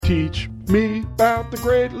Teach me about the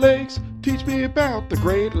Great Lakes. Teach me about the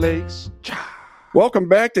Great Lakes. Welcome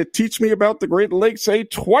back to Teach Me About the Great Lakes, a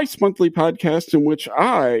twice-monthly podcast in which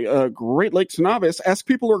I, a Great Lakes novice, ask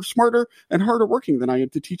people who are smarter and harder working than I am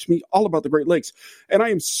to teach me all about the Great Lakes. And I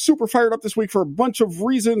am super fired up this week for a bunch of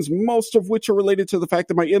reasons, most of which are related to the fact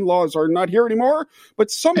that my in-laws are not here anymore,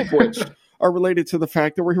 but some of which are related to the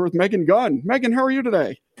fact that we're here with Megan Gunn. Megan, how are you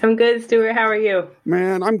today? I'm good, Stuart. How are you?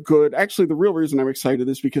 Man, I'm good. Actually, the real reason I'm excited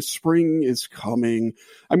is because spring is coming.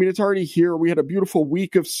 I mean, it's already here. We had a beautiful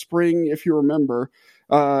week of spring, if you remember.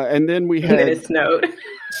 And then we had it snowed.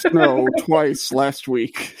 snow twice last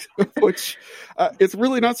week, which it's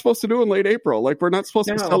really not supposed to do in late April. Like, we're not supposed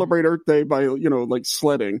to celebrate Earth Day by, like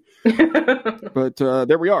sledding. But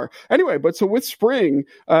there we are. Anyway, but so with spring,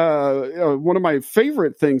 one of my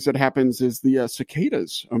favorite things that happens is the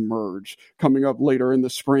cicadas emerge coming up later in the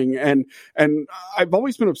spring. And I've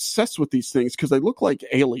always been obsessed with these things because they look like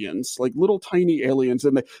aliens, like little tiny aliens.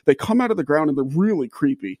 And they come out of the ground and they're really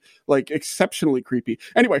creepy, like exceptionally creepy.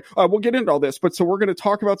 Anyway, we'll get into all this. But so we're going to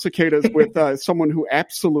talk about cicadas with someone who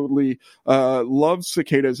absolutely loves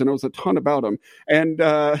cicadas and knows a ton about them. And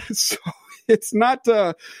so it's not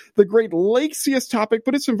the Great Lakesiest topic,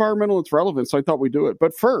 but it's environmental, it's relevant, so I thought we'd do it.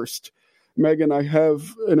 But first, Megan, I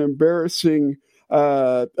have an embarrassing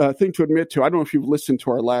thing to admit to. I don't know if you've listened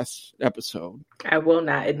to our last episode. I will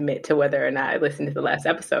not admit to whether or not I listened to the last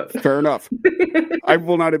episode. Fair enough. I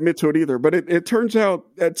will not admit to it either. But it turns out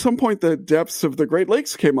at some point the depths of the Great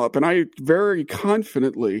Lakes came up, and I very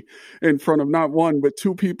confidently, in front of not one but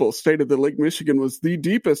two people, stated that Lake Michigan was the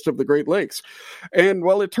deepest of the Great Lakes. And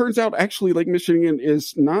well, it turns out actually Lake Michigan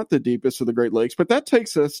is not the deepest of the Great Lakes, but that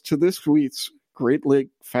takes us to this week's Great Lake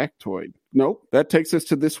factoid. Nope, that takes us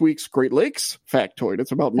to this week's Great Lakes factoid.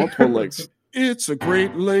 It's about multiple lakes. It's a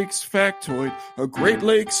Great Lakes factoid, a Great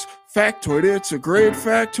Lakes factoid. It's a great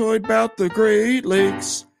factoid about the Great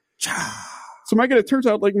Lakes. So, Megan, it turns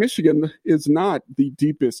out Lake Michigan is not the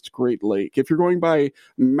deepest Great Lake. If you're going by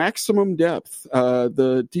maximum depth,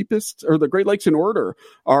 the deepest, or the Great Lakes in order,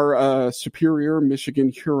 are Superior, Michigan,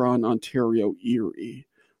 Huron, Ontario, Erie.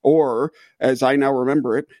 Or, as I now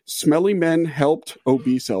remember it, Smelly Men Helped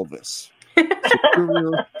Obese Elvis.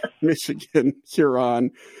 Superior, Michigan,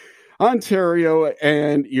 Huron, Ontario,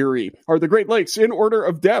 and Erie are the Great Lakes in order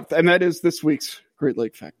of depth. And that is this week's Great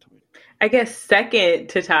Lake factoid. I guess second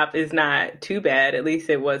to top is not too bad. At least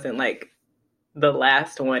it wasn't like the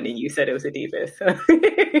last one and you said it was the deepest.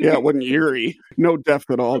 Yeah, it wasn't Erie. No depth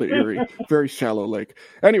at all to Erie. Very shallow lake.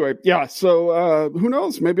 Anyway, yeah, so who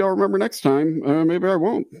knows? Maybe I'll remember next time. Maybe I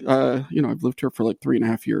won't. I've lived here for like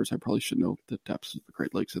 3.5 years. I probably should know the depths of the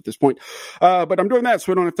Great Lakes at this point. But I'm doing that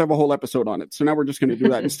so we don't have to have a whole episode on it. So now we're just going to do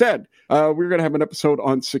that. Instead, we're going to have an episode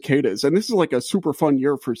on cicadas. And this is like a super fun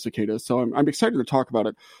year for cicadas. So I'm excited to talk about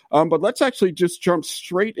it. But let's actually just jump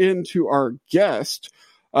straight into our guest.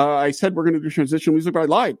 I said we're going to do transition music, but I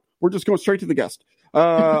lied. We're just going straight to the guest.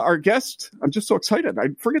 Our guest, I'm just so excited.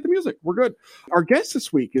 I forget the music. We're good. Our guest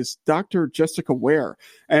this week is Dr. Jessica Ware.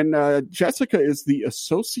 And Jessica is the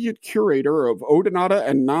Associate Curator of Odonata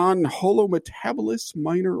and Non-Holometabolous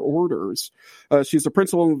Minor Orders. She's the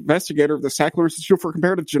Principal Investigator of the Sackler Institute for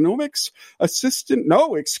Comparative Genomics,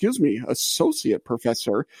 Associate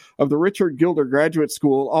Professor of the Richard Gilder Graduate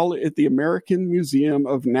School, all at the American Museum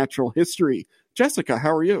of Natural History. Jessica,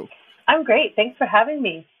 how are you? I'm great. Thanks for having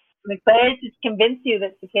me. I'm excited to convince you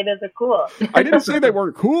that cicadas are cool. I didn't say they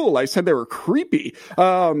weren't cool. I said they were creepy.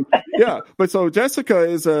 Yeah. But so Jessica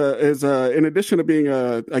is in addition to being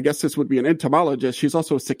I guess this would be an entomologist, she's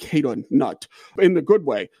also a cicada nut in the good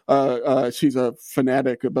way. She's a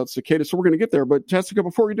fanatic about cicadas. So we're going to get there. But Jessica,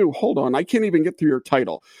 before we do, hold on. I can't even get through your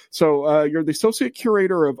title. So you're the Associate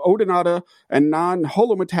Curator of Odonata and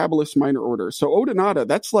Non-Holometabolous Minor Orders. So Odonata,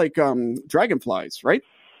 that's like dragonflies, right?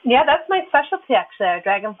 Yeah, that's my specialty, actually,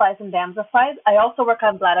 dragonflies and damselflies. I also work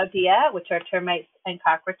on Blattodia, which are termites and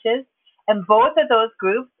cockroaches. And both of those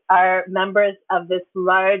groups are members of this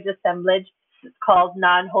large assemblage called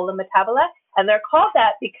non-holometabula. And they're called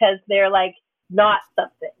that because they're like not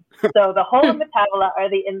something. So the holometabula are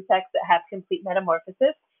the insects that have complete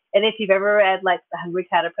metamorphosis. And if you've ever read like The Hungry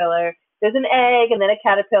Caterpillar, there's an egg and then a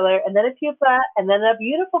caterpillar and then a pupa and then a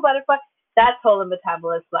beautiful butterfly. That's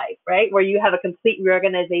holometabolous life, right? Where you have a complete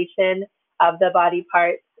reorganization of the body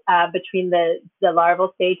parts between the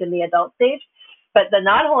larval stage and the adult stage. But the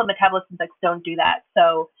non-holometabolous insects don't do that.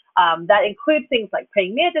 So that includes things like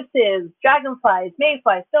praying mantises, dragonflies,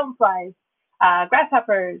 mayflies, stoneflies,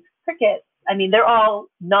 grasshoppers, crickets. I mean, they're all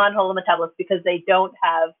non-holometabolous because they don't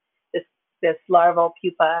have this larval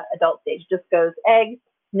pupa adult stage. It just goes egg,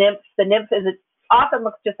 nymph. The nymph often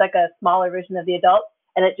looks just like a smaller version of the adult.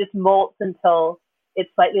 and it just molts until it's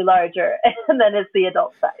slightly larger, and then it's the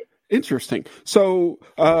adult size. Interesting. So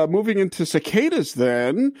moving into cicadas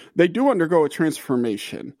then, they do undergo a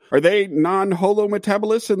transformation. Are they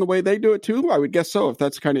non-holometabolists in the way they do it too? I would guess so, if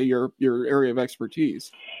that's kind of your area of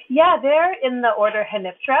expertise. Yeah, they're in the order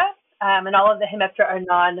Hemiptera, and all of the Hemiptera are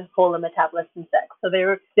non-holometabolist insects. So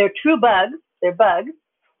they're true bugs. They're bugs,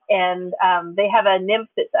 and they have a nymph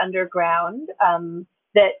that's underground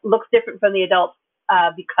that looks different from the adults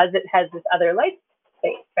because it has this other life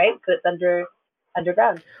space, right? So it's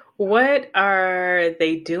underground. What are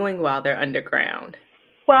they doing while they're underground?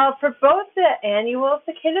 Well, for both the annual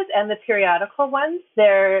cicadas and the periodical ones,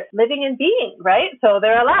 they're living and being, right? So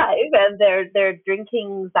they're alive and they're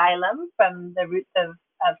drinking xylem from the roots of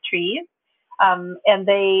trees, and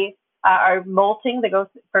they are molting. They go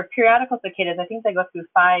for periodical cicadas. I think they go through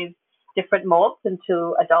 5 different molts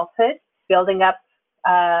into adulthood, building up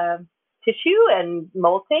tissue and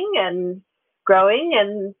molting and growing,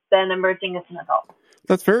 and then emerging as an adult.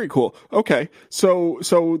 That's very cool. Okay, so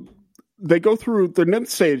they go through the nymph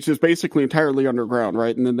stage is basically entirely underground,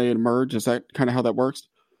 right? And then they emerge. Is that kind of how that works?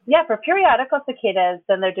 Yeah, for periodical cicadas,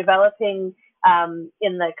 then they're developing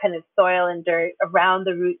in the kind of soil and dirt around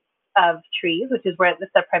the roots of trees, which is where it's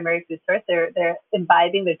their primary food source. They're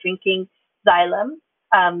imbibing, they're drinking xylem,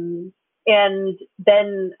 and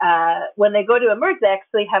then when they go to emerge, they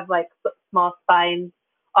actually have like small spines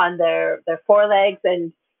on their forelegs,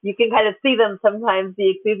 and you can kind of see them sometimes,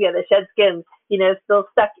 the exuvia, the shed skin, still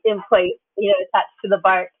stuck in place, attached to the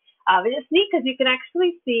bark. And it's neat because you can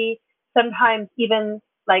actually see sometimes even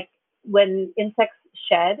like when insects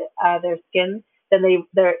shed their skin, then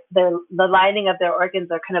the lining of their organs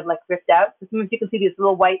are kind of like ripped out. So sometimes you can see these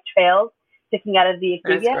little white trails sticking out of the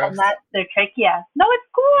exuvia, and that's their trachea. No, it's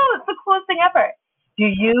cool. It's the coolest thing ever. Do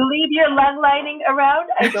you leave your lung lining around?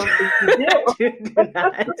 I don't think you do.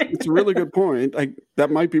 It's a really good point. That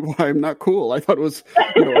might be why I'm not cool. I thought it was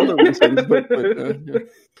other reasons. But yeah.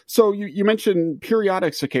 So you mentioned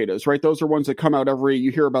periodic cicadas, right? Those are ones that come out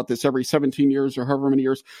you hear about this every 17 years or however many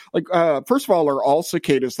years. Like, first of all, are all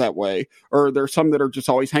cicadas that way? Or are there some that are just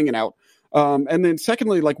always hanging out? And then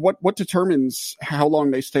secondly, like what determines how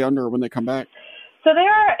long they stay under when they come back? So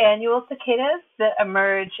there are annual cicadas that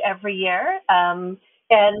emerge every year, and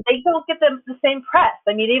they don't get the same press.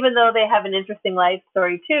 I mean, even though they have an interesting life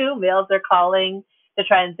story too, males are calling to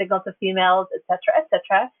try and signal to females, et cetera, et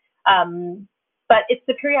cetera. But it's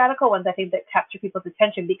the periodical ones, I think, that capture people's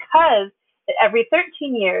attention because every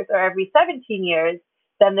 13 years or every 17 years,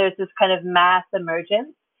 then there's this kind of mass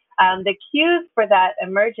emergence. The cues for that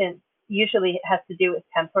emergence usually has to do with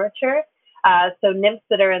temperature. So nymphs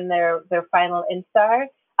that are in their final instar,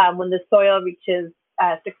 when the soil reaches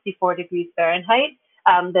 64 degrees Fahrenheit,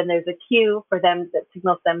 then there's a cue for them that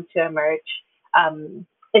signals them to emerge.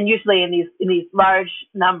 And usually in these large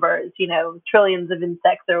numbers, trillions of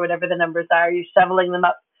insects or whatever the numbers are, you're shoveling them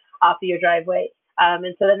up off of your driveway.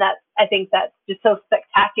 And so then I think that's just so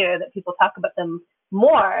spectacular that people talk about them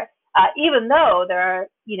more, even though there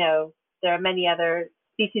are many other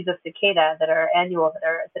species of cicada that are annual,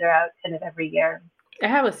 that are out kind of every year. I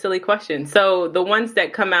have a silly question. So the ones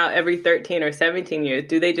that come out every 13 or 17 years,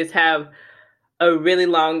 do they just have a really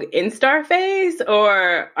long instar phase,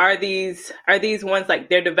 or are these ones like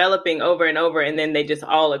they're developing over and over and then they just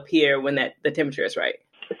all appear when the temperature is right?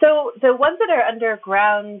 So the ones that are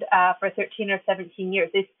underground for 13 or 17 years,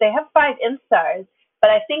 they have 5 instars, but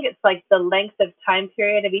I think it's like the length of time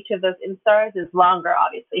period of each of those instars is longer,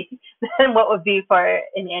 obviously, than what would be for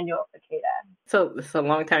an annual cicada. So it's a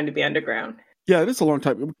long time to be underground. Yeah, it is a long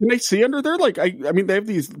time. Can they see under there? Like, I mean, they have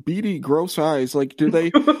these beady, gross eyes. Like, do they,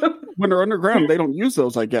 when they're underground, they don't use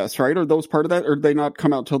those, I guess, right? Are those part of that, or do they not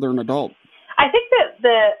come out till they're an adult? I think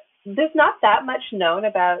that there's not that much known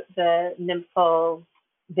about the nymphal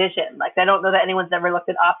vision. Like, I don't know that anyone's ever looked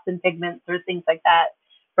at opsin pigments or things like that,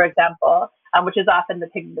 for example, which is often the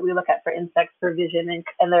pigment that we look at for insects for vision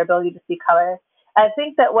and their ability to see color. I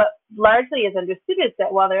think that what largely is understood is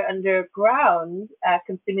that while they're underground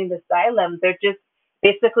consuming the xylem, they're just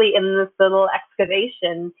basically in this little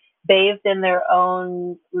excavation bathed in their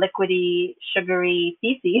own liquidy, sugary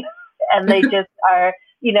feces. And they just are,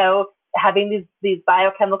 having these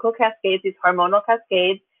biochemical cascades, these hormonal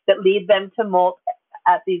cascades that lead them to molt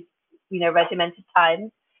at these, regimented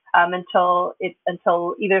times until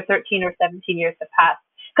either 13 or 17 years have passed.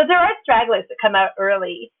 Because there are stragglers that come out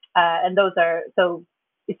early. And those are, so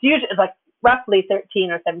it's usually like roughly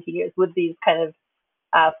 13 or 17 years with these kind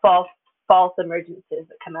of false emergences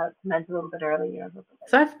that come out sometimes a little bit earlier.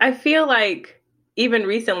 So I feel like even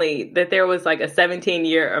recently that there was like a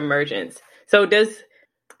 17-year emergence. So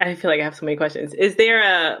I feel like I have so many questions. Is there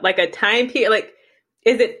a time period? Like,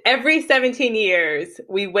 is it every 17 years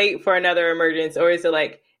we wait for another emergence, or is it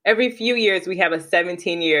like every few years we have a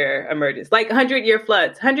 17-year emergence? Like 100-year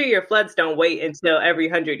floods. 100-year floods don't wait until every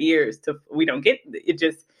 100 years we don't get it.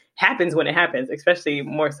 Just happens when it happens, especially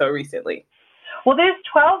more so recently. Well, there's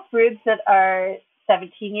 12 broods that are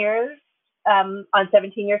 17 years on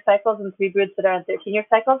 17-year cycles, and 3 broods that are on 13-year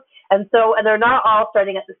cycles. And they're not all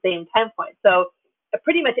starting at the same time point. So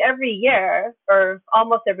pretty much every year, or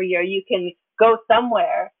almost every year, you can go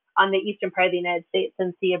somewhere on the eastern part of the United States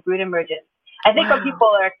and see a brood emergence. I think what people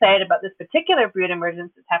are excited about this particular brood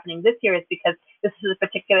emergence that's happening this year is because this is a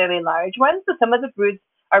particularly large one. So some of the broods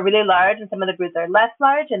are really large and some of the broods are less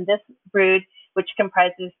large. And this brood, which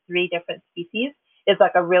comprises 3 different species, is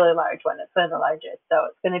like a really large one. It's one of the largest. So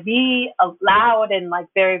it's going to be loud and like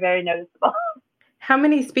very, very noticeable. How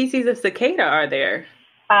many species of cicada are there?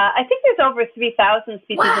 I think there's over 3,000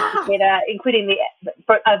 species of cicada, including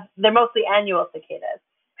they're mostly annual cicadas.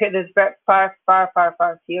 There's far, far, far,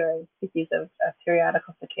 far fewer species of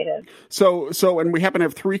periodical cicadas. So, and we happen to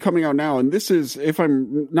have 3 coming out now, and this is, if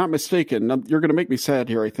I'm not mistaken, you're going to make me sad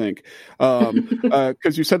here, I think,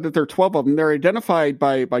 because you said that there are 12 of them. They're identified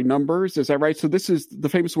by numbers, is that right? So this is, the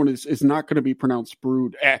famous one is not going to be pronounced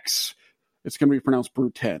Brood X. It's going to be pronounced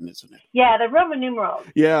Brood 10, isn't it? Yeah, the Roman numerals.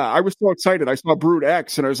 Yeah, I was so excited. I saw Brood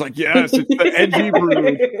X, and I was like, yes, it's the edgy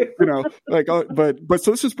brood. You know, like, but so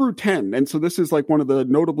this is Brood 10, and so this is like one of the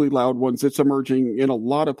notably loud ones. It's emerging in a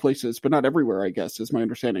lot of places, but not everywhere, I guess, is my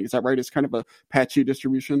understanding. Is that right? It's kind of a patchy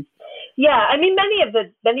distribution? Yeah, I mean,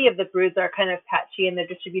 many of the broods are kind of patchy in their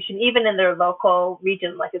distribution, even in their local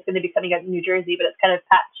region. Like it's going to be coming out in New Jersey, but it's kind of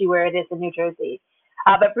patchy where it is in New Jersey.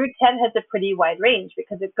 But Brood 10 has a pretty wide range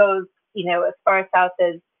because it goes, as far south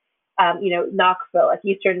as, Knoxville, like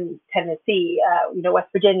eastern Tennessee, West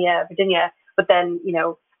Virginia, but then,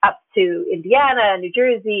 up to Indiana, New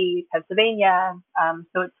Jersey, Pennsylvania.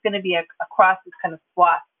 So it's going to be across this kind of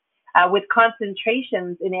swath with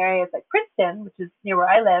concentrations in areas like Princeton, which is near where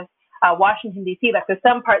I live, Washington, D.C. Like there's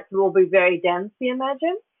some parts that will be very dense, we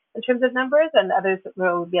imagine, in terms of numbers, and others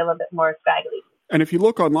will be a little bit more scraggly. And if you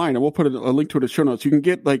look online, and we'll put a link to it in the show notes, you can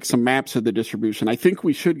get like some maps of the distribution. I think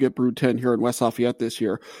we should get Brood 10 here in West Lafayette this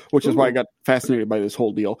year, which is why I got fascinated by this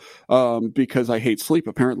whole deal, because I hate sleep,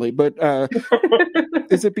 apparently. But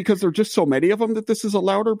is it because there are just so many of them that this is a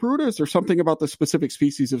louder brood, or is there something about the specific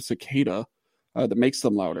species of cicada that makes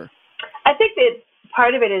them louder? I think that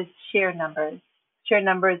part of it is sheer numbers. Sheer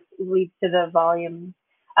numbers lead to the volume.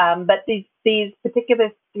 But these particular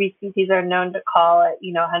 3 species are known to call at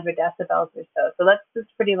 100 decibels or so. So that's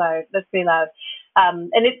pretty loud. That's pretty loud. And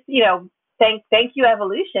it's thank you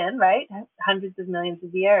evolution, right? Hundreds of millions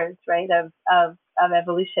of years, right, of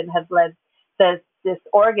evolution has led this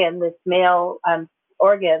organ, this male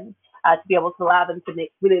organ, to be able to allow them to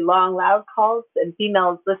make really long, loud calls. And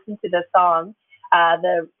females listen to the song,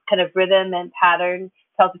 the kind of rhythm and pattern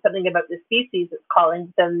tells us something about the species it's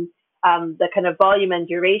calling them. The kind of volume and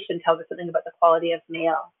duration tells us something about the quality of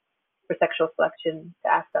male for sexual selection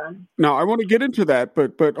to act on. Now, I want to get into that,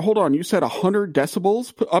 but hold on. You said 100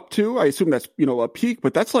 decibels up to? I assume that's, a peak,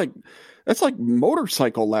 but that's like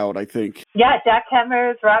motorcycle loud, I think. Yeah,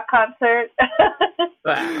 jackhammers, rock concert.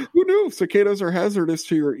 Who knew cicadas are hazardous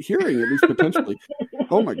to your hearing, at least potentially?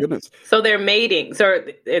 Oh, my goodness. So they're mating, so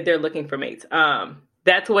they're looking for mates.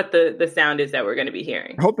 That's what the sound is that we're going to be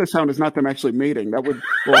hearing. I hope the sound is not them actually mating. That would...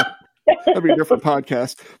 That'd be a different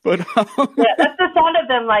podcast, but yeah, that's the sound of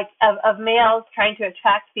them, like of males trying to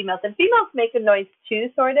attract females, and females make a noise too.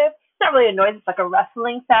 Sort of, it's not really a noise; it's like a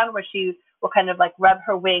rustling sound where she will kind of like rub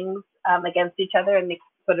her wings against each other and make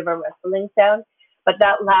sort of a rustling sound. But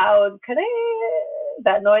that loud,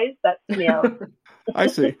 that noise, that's male. I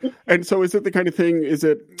see. And so, is it the kind of thing? Is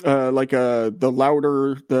it like the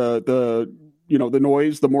louder the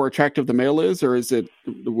noise, the more attractive the male is, or is it?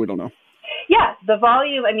 We don't know. Yeah, the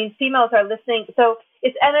volume, I mean, females are listening. So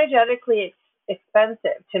it's energetically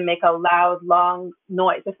expensive to make a loud, long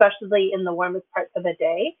noise, especially in the warmest parts of the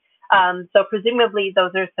day. So presumably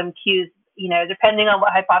those are some cues, depending on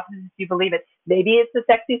what hypothesis you believe it. Maybe it's the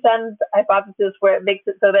sexy sun's hypothesis where it makes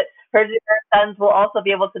it so that her sons will also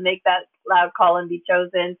be able to make that loud call and be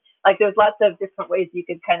chosen. Like there's lots of different ways you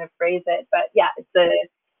could kind of phrase it. But yeah,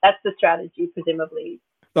 that's the strategy, presumably.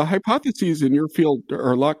 The hypotheses in your field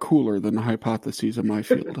are a lot cooler than the hypotheses in my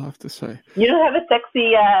field, I have to say. You don't have a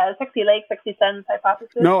sexy lake, sexy sun's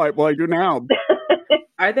hypothesis? No, I do now.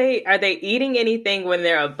 Are they eating anything when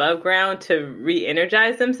they're above ground to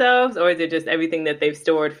re-energize themselves, or is it just everything that they've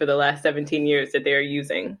stored for the last 17 years that they're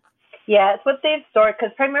using? Yeah, it's what they've stored,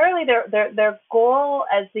 because primarily their goal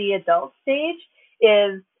as the adult stage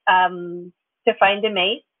is to find a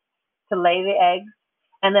mate, to lay the eggs,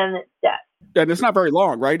 and then it's death. And it's not very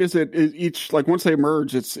long, right? Is each, like once they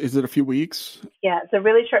emerge, is it a few weeks? Yeah, it's a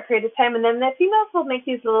really short period of time. And then the females will make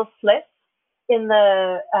these little slits in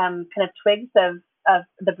the kind of twigs of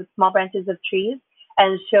the small branches of trees,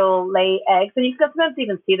 and she'll lay eggs. And you can sometimes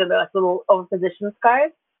even see them, they're like little overposition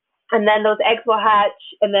scars. And then those eggs will hatch,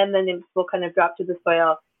 and then the nymphs will kind of drop to the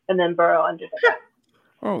soil and then burrow under the ground.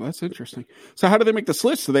 Oh, that's interesting. So how do they make the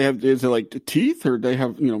slits? Do they have, is it like teeth, or do they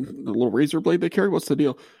have, a little razor blade they carry? What's the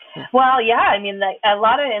deal? Well, yeah, I mean, a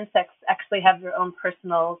lot of insects actually have their own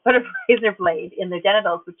personal sort of razor blade in their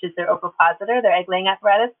genitals, which is their ovipositor, their egg-laying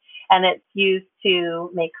apparatus, and it's used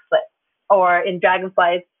to make slits. Or in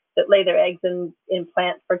dragonflies that lay their eggs in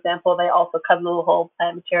plants, for example, they also cut a little hole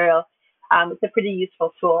plant material. It's a pretty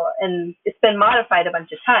useful tool, and it's been modified a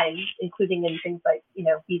bunch of times, including in things like,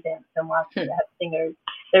 bee ants and wasps that have stingers.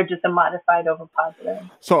 They're just a modified ovipositor.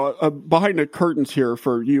 So behind the curtains here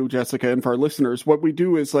for you, Jessica, and for our listeners, what we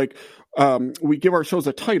do is we give our shows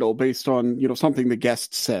a title based on, something the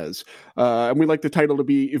guest says. And we like the title to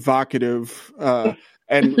be evocative. And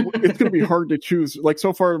it's going to be hard to choose. Like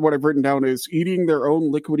so far, what I've written down is eating their own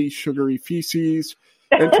liquidy, sugary feces.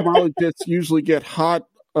 Entomologists usually get hot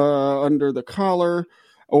under the collar,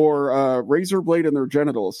 or razor blade in their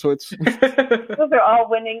genitals. So it's those are all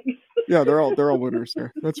winning. Yeah, they're all winners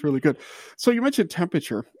there. That's really good. So you mentioned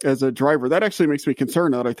temperature as a driver. That actually makes me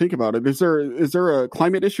concerned now that I think about it. Is there a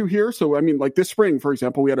climate issue here? So I mean, like this spring, for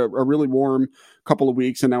example, we had a really warm couple of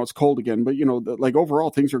weeks, and now it's cold again. But like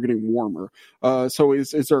overall, things are getting warmer. So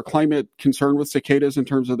is there a climate concern with cicadas in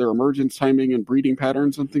terms of their emergence timing and breeding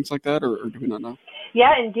patterns and things like that, or do we not know?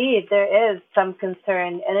 Yeah, indeed, there is some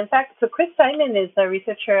concern. And in fact, so Chris Simon is a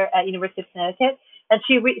researcher at University of Connecticut, and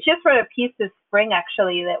she just wrote a piece this spring,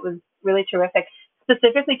 actually, that was really terrific,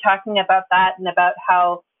 specifically talking about that and about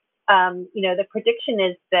how, the prediction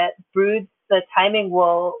is that broods, the timing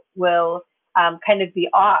will kind of be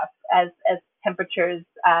off as temperatures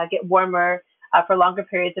get warmer for longer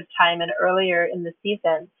periods of time and earlier in the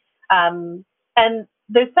season. And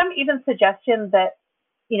there's some even suggestion that,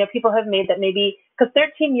 people have made that maybe, because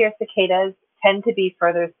 13-year cicadas tend to be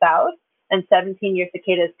further south and 17-year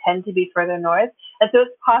cicadas tend to be further north. And so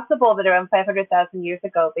it's possible that around 500,000 years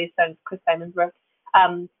ago, based on Chris Simon's work,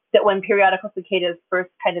 that when periodical cicadas first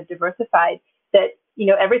kind of diversified, that,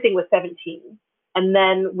 everything was 17. And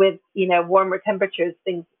then with, warmer temperatures,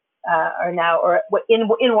 things are now, or in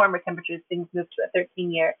warmer temperatures, things move to a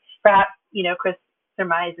 13-year. Perhaps, Chris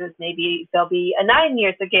surmises maybe there'll be a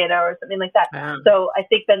 9-year cicada or something like that. Wow. So I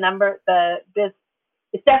think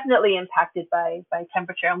it's definitely impacted by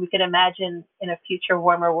temperature, and we could imagine in a future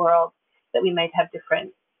warmer world that we might have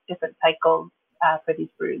different cycles for these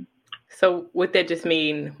broods. So would that just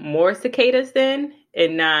mean more cicadas then,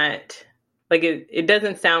 and not like it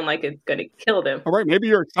doesn't sound like it's going to kill them? All right, maybe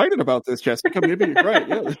you're excited about this, Jessica. Maybe you're right.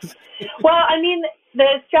 Yeah. Well, I mean,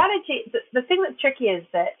 the strategy. The thing that's tricky is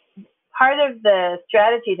that part of the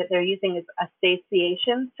strategy that they're using is a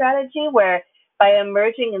satiation strategy, where by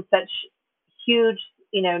emerging in such huge,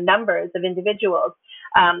 numbers of individuals,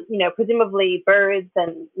 presumably birds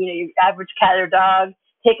and, your average cat or dog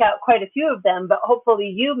take out quite a few of them, but hopefully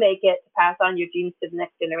you make it to pass on your genes to the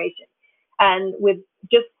next generation. And with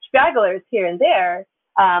just stragglers here and there,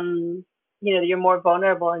 you're more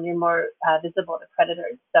vulnerable and you're more visible to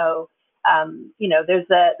predators. So,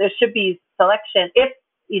 there should be selection if,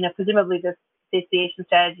 presumably this satiation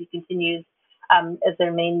strategy continues as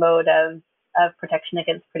their main mode of protection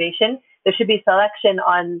against predation. There should be selection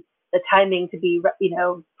on the timing to be,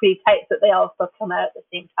 pretty tight so that they all still come out at the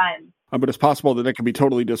same time. But it's possible that it can be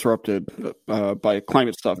totally disrupted by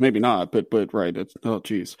climate stuff. Maybe not, but right.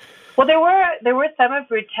 Geez. Well, there were some of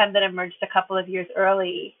brood chem that emerged a couple of years ago,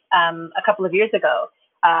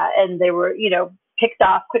 and they were, picked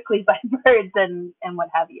off quickly by birds and what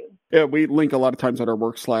have you. Yeah, we link a lot of times on our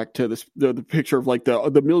work Slack to this the picture of like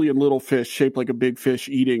the million little fish shaped like a big fish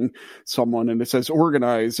eating someone, and it says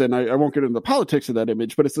organize. And I won't get into the politics of that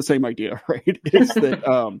image, but it's the same idea, right? It's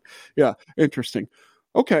that yeah, interesting.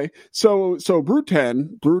 Okay, so Brood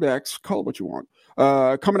 10, Brood X, call it what you want.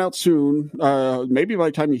 Coming out soon. Maybe by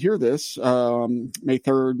the time you hear this, May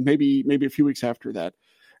 3rd, maybe a few weeks after that,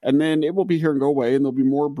 and then it will be here and go away, and there'll be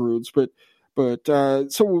more broods, But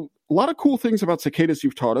so a lot of cool things about cicadas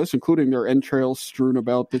you've taught us, including their entrails strewn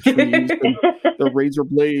about the trees, and their razor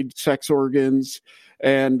blade sex organs,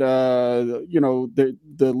 and the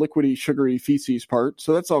liquidy, sugary feces part.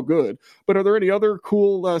 So that's all good. But are there any other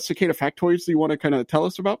cool cicada factoids that you want to kind of tell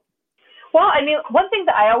us about? Well, I mean, one thing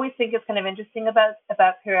that I always think is kind of interesting about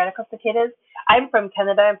periodical cicadas. I'm from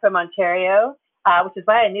Canada. I'm from Ontario. which is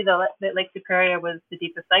why I knew that Lake Superior was the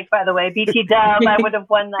deepest lake, by the way. BT Dub, I would have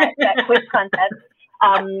won that quiz contest.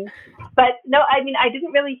 But no, I mean, I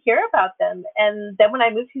didn't really hear about them. And then when I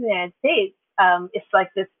moved to the United States, it's like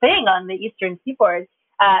this thing on the Eastern Seaboard.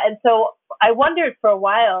 And so I wondered for a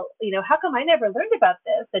while, how come I never learned about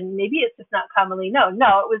this? And maybe it's just not commonly known.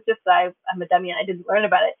 No, it was just I'm a dummy and I didn't learn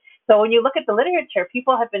about it. So when you look at the literature,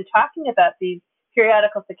 people have been talking about these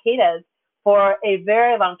periodical cicadas for a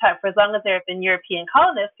very long time. For as long as there have been European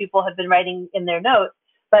colonists, people have been writing in their notes.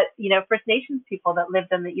 But, First Nations people that lived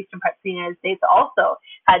in the eastern parts of the United States also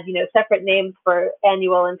had, separate names for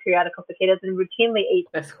annual and periodical cicadas and routinely ate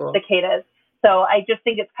cicadas. So I just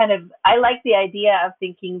think it's I like the idea of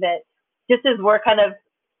thinking that just as we're kind of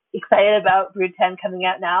excited about Brood 10 coming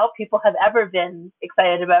out now, people have ever been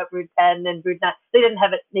excited about Brood 10 and Brood 9. They didn't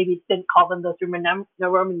have it, maybe didn't call them those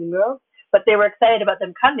Roman numerals, but they were excited about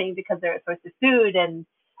them coming because they're a source of food and,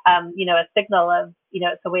 a signal of,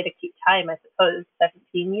 it's a way to keep time, I suppose.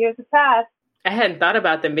 17 years have passed. I hadn't thought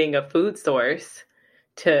about them being a food source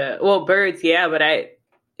birds, yeah, but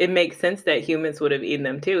it makes sense that humans would have eaten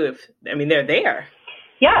them too. They're there.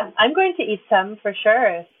 Yeah, I'm going to eat some for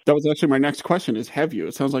sure. That was actually my next question is, have you?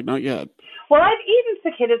 It sounds like not yet. Well, I've eaten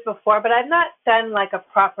cicadas before, but I've not done like a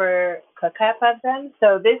proper cook-up of them.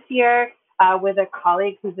 So this year, with a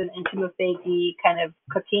colleague who's an entomophagy kind of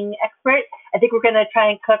cooking expert, I think we're going to try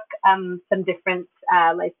and cook some different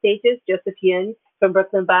life stages. Joseph Yoon from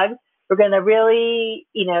Brooklyn Bugs. We're going to really,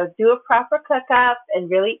 do a proper cook-up and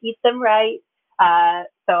really eat them right.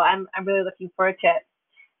 So I'm really looking forward to it.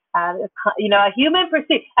 A human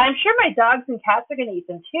pursuit. I'm sure my dogs and cats are going to eat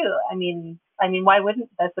them too. I mean, why wouldn't?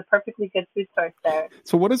 That's a perfectly good food source there.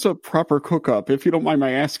 So what is a proper cook-up, if you don't mind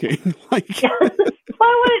my asking? Well,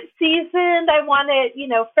 I want it seasoned. I want it,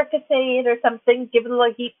 fricasseed or something, give it a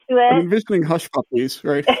little heat to it. I'm envisioning hush puppies,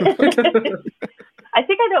 right? I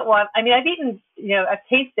think I don't want, I've eaten, I've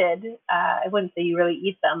tasted, I wouldn't say you really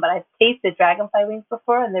eat them, but I've tasted dragonfly wings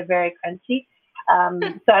before and they're very crunchy.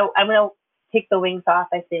 So I'm going to take the wings off,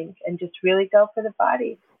 I think, and just really go for the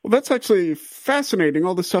body. Well, that's actually fascinating,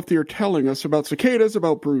 all the stuff that you're telling us about cicadas,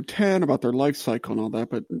 about Brood 10, about their life cycle and all that.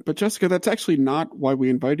 But Jessica, that's actually not why we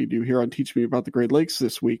invited you here on Teach Me About the Great Lakes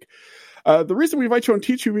this week. The reason we invite you on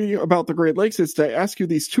Teach Me About the Great Lakes is to ask you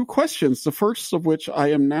these two questions, the first of which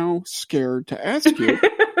I am now scared to ask you.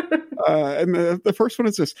 And the first one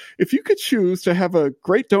is this. If you could choose to have a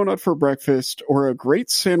great donut for breakfast or a great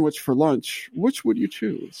sandwich for lunch, which would you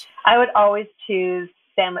choose? I would always choose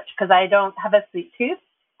sandwich because I don't have a sweet tooth.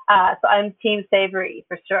 So I'm team savory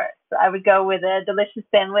for sure. So I would go with a delicious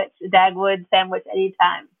sandwich, a Dagwood sandwich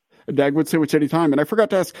anytime. A Dagwood sandwich anytime. And I forgot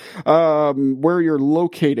to ask where you're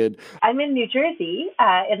located. I'm in New Jersey,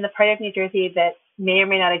 in the part of New Jersey that may or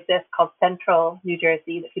may not exist called Central New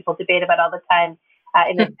Jersey that people debate about all the time.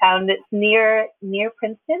 In a town that's near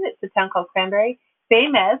Princeton. It's a town called Cranberry.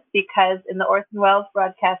 Famous because in the Orson Welles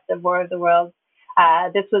broadcast of War of the Worlds,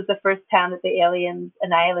 this was the first town that the aliens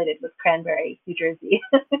annihilated was Cranberry, New Jersey.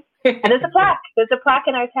 And there's a plaque. There's a plaque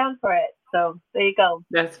in our town for it. So there you go.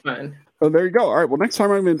 That's fun. Oh, there you go. All right. Well, next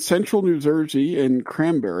time I'm in Central New Jersey in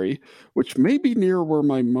Cranberry, which may be near where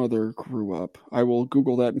my mother grew up. I will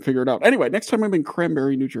Google that and figure it out. Anyway, next time I'm in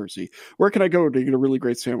Cranberry, New Jersey, where can I go to get a really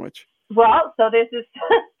great sandwich? Well, so there's this,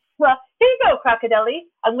 well, here you go, Crocodile.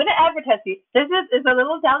 I'm going to advertise you. There's a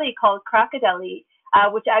little deli called Crocodile,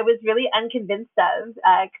 which I was really unconvinced of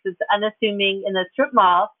because it's unassuming in a strip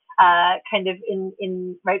mall, kind of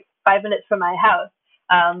in right 5 minutes from my house.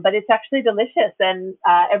 But it's actually delicious. And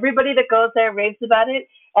everybody that goes there raves about it.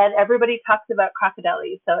 And everybody talks about Crocodile.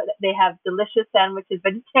 So they have delicious sandwiches,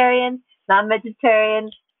 vegetarian,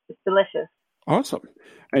 non-vegetarian. It's delicious. Awesome.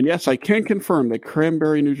 And yes, I can confirm that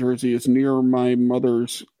Cranberry, New Jersey is near my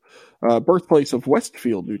mother's birthplace of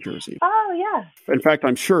Westfield, New Jersey. Oh, yeah. In fact,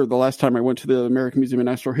 I'm sure the last time I went to the American Museum of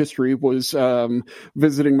Natural History was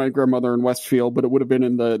visiting my grandmother in Westfield, but it would have been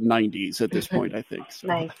in the 90s at this point, I think. So.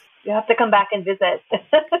 Nice. You have to come back and visit.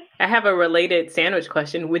 I have a related sandwich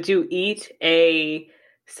question. Would you eat a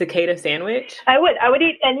cicada sandwich? I would. I would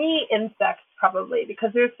eat any insect probably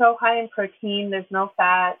because they're so high in protein. There's no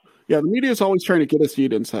fat. Yeah, the media is always trying to get us to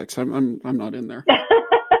eat insects. I'm not in there. But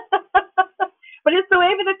it's the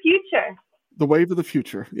wave of the future. The wave of the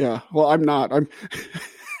future. Yeah. Well, I'm not. I'm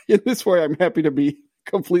in this way. I'm happy to be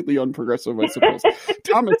completely unprogressive, I suppose.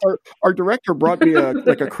 Thomas, our director brought me a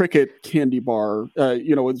cricket candy bar.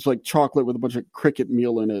 It's like chocolate with a bunch of cricket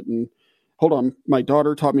meal in it. And hold on, my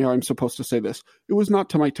daughter taught me how I'm supposed to say this. It was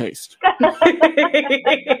not to my taste.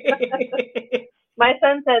 My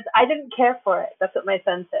son says, I didn't care for it. That's what my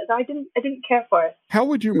son says. I didn't care for it. How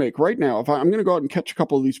would you make right now, if I'm going to go out and catch a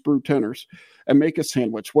couple of these brood tenors and make a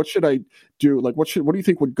sandwich, what should I do? Like, what do you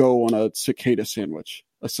think would go on a cicada sandwich,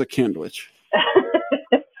 a cicandwich?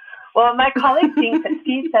 Well, my colleague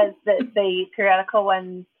Steve says that the periodical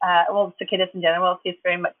ones, cicadas in general, taste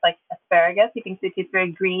very much like asparagus. He thinks they taste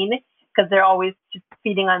very green because they're always just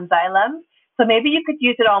feeding on xylem. So maybe you could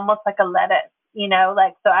use it almost like a lettuce, so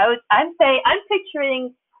I'm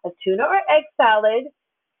picturing a tuna or egg salad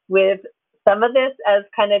with some of this as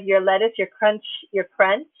kind of your lettuce, your crunch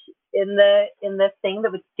in this thing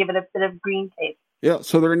that would give it a bit of green taste. Yeah,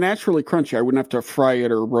 so they're naturally crunchy. I wouldn't have to fry it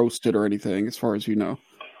or roast it or anything, as far as you know.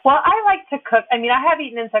 Well, I like to cook. I mean, I have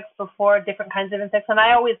eaten insects before, different kinds of insects, and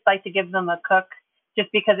I always like to give them a cook, just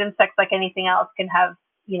because insects, like anything else, can have,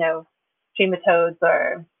 nematodes,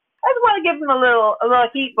 or I just want to give them a little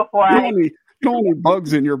heat before you don't need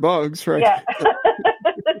bugs in your bugs, right? Yeah.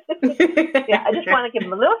 Yeah, I just want to give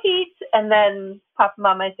them a little heat and then pop them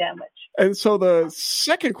on my sandwich. And so the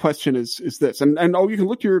second question is this, and you can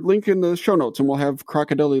look your link in the show notes, and we'll have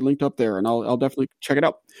Crocodile linked up there, and I'll definitely check it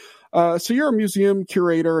out. So you're a museum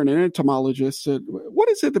curator and an entomologist.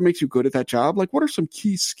 What is it that makes you good at that job? Like, what are some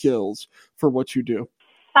key skills for what you do?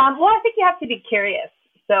 Well, I think you have to be curious.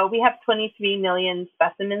 So we have 23 million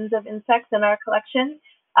specimens of insects in our collection.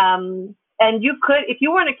 And you could, if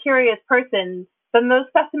you weren't a curious person, then those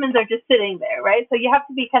specimens are just sitting there, right? So you have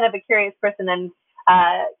to be kind of a curious person. And,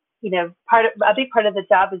 a big part of the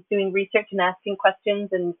job is doing research and asking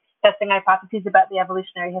questions and testing hypotheses about the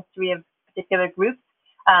evolutionary history of particular groups.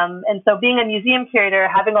 And so being a museum curator,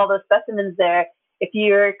 having all those specimens there, if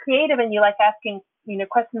you're creative and you like asking,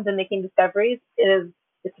 questions and making discoveries,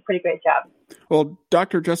 it's a pretty great job. Well,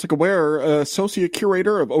 Dr. Jessica Ware, Associate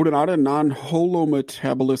Curator of Odonata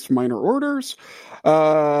Non-Holometabolous Minor Orders,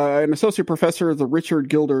 an Associate Professor of the Richard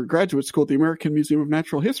Gilder Graduate School at the American Museum of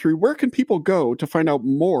Natural History. Where can people go to find out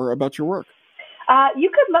more about your work?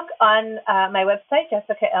 You could look on my website,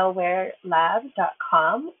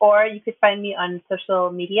 jessicalwarelab.com, or you could find me on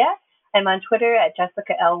social media. I'm on Twitter at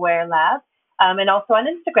Jessica L. Ware Lab, and also on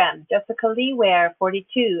Instagram, Jessica Lee Ware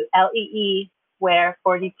 42, Lee Ware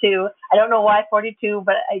 42. I don't know why 42,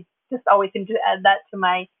 but I just always seem to add that to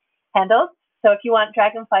my handles. So if you want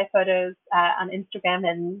dragonfly photos on Instagram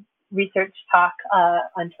and research talk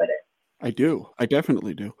on Twitter. I do. I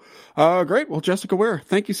definitely do. Great. Well, Jessica Ware,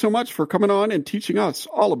 thank you so much for coming on and teaching us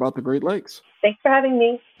all about the Great Lakes. Thanks for having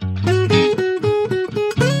me.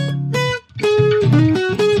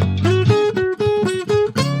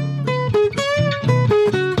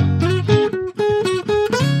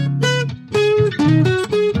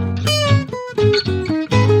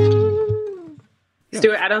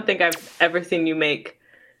 Stuart, I don't think I've ever seen you make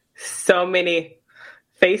so many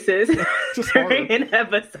faces during an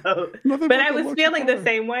episode. But I was feeling the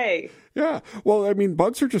same way. Yeah. Well, I mean,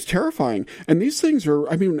 bugs are just terrifying. And these things are,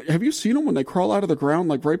 I mean, have you seen them when they crawl out of the ground,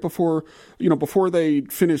 like right before, before they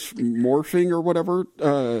finish morphing or whatever?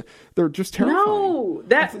 They're just terrifying. No,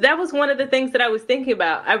 that was one of the things that I was thinking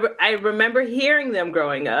about. I remember hearing them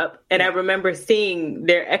growing up, and I remember seeing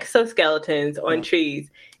their exoskeletons on trees.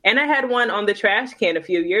 And I had one on the trash can a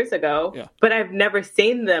few years ago, but I've never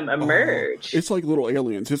seen them emerge. It's like little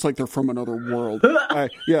aliens. It's like they're from another world. Well,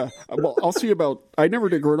 I'll see about, I never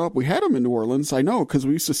did growing up. We had them in New Orleans. I know, because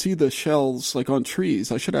we used to see the shells like on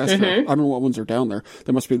trees. I should ask them. I don't know what ones are down there.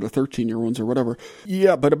 They must be the 13-year ones or whatever.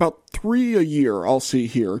 Yeah, but about 3 a year I'll see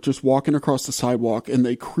here, just walking across the sidewalk, and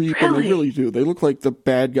they creep, and they really do. They look like the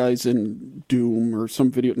bad guys in Doom or some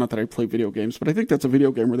video, not that I play video games, but I think that's a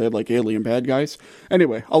video game where they had like alien bad guys.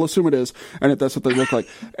 Anyway, I'll assume it is, and that's what they look like.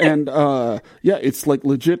 And it's like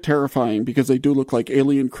legit terrifying, because they do look like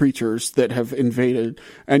alien creatures that have invaded,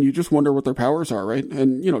 and you just wonder what their powers are, right?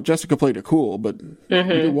 And, Jessica played it cool, but you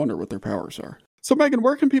do wonder what their powers are. So, Megan,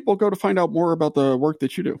 where can people go to find out more about the work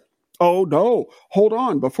that you do? Oh, no. Hold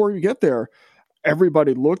on. Before you get there,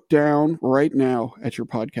 everybody look down right now at your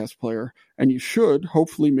podcast player, and you should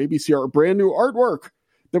hopefully maybe see our brand new artwork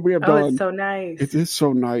that we have done. Oh, it's so nice. It is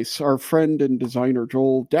so nice. Our friend and designer,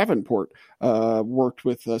 Joel Davenport, worked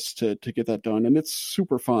with us to get that done. And it's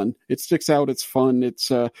super fun. It sticks out. It's fun. It's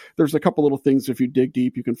there's a couple little things, if you dig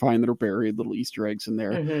deep, you can find that are buried, little Easter eggs in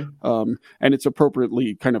there. And it's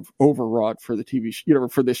appropriately kind of overwrought for the TV,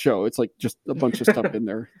 for this show. It's like just a bunch of stuff in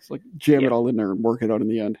there. It's like jam it all in there and work it out in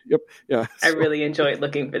the end. Yep. Yeah. I really enjoyed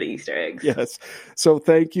looking for the Easter eggs. Yes. So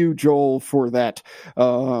thank you, Joel, for that.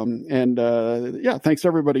 Thanks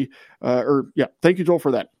everybody. Thank you, Joel,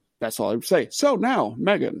 for that. That's all I would say. So now,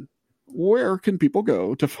 Megan, where can people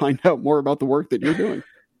go to find out more about the work that you're doing?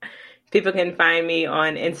 People can find me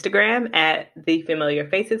on Instagram at The Familiar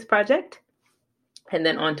Faces Project, and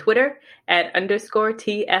then on Twitter at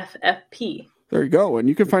 _TFFP. There you go. And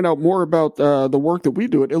you can find out more about the work that we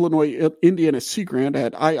do at Illinois Indiana Sea Grant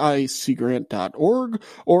at iiseagrant.org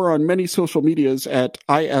or on many social medias at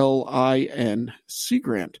ILIN Sea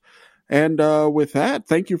Grant. And with that,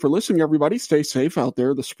 thank you for listening, everybody. Stay safe out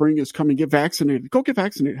there. The spring is coming. Get vaccinated. Go get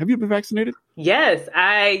vaccinated. Have you been vaccinated? Yes.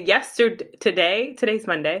 Today's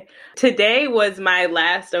Monday. Today was my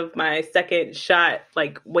last of my second shot,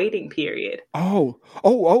 waiting period. Oh.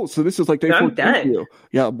 So this is like day 14 I'm done. for you.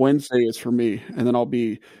 Yeah, Wednesday is for me. And then I'll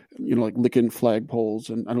be, licking flagpoles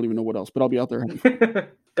and I don't even know what else, but I'll be out there.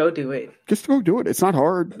 Go do it. Just go do it. It's not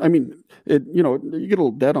hard. I mean, you get a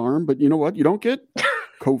little dead arm, but you know what? You don't get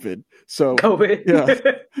COVID. So COVID. Yeah,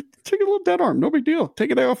 take a little dead arm. No big deal.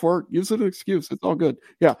 Take a day off work. Use it as an excuse. It's all good.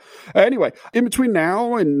 Yeah. Anyway, in between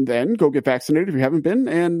now and then, go get vaccinated if you haven't been.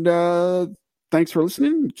 And thanks for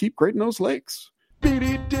listening. Keep grading those lakes.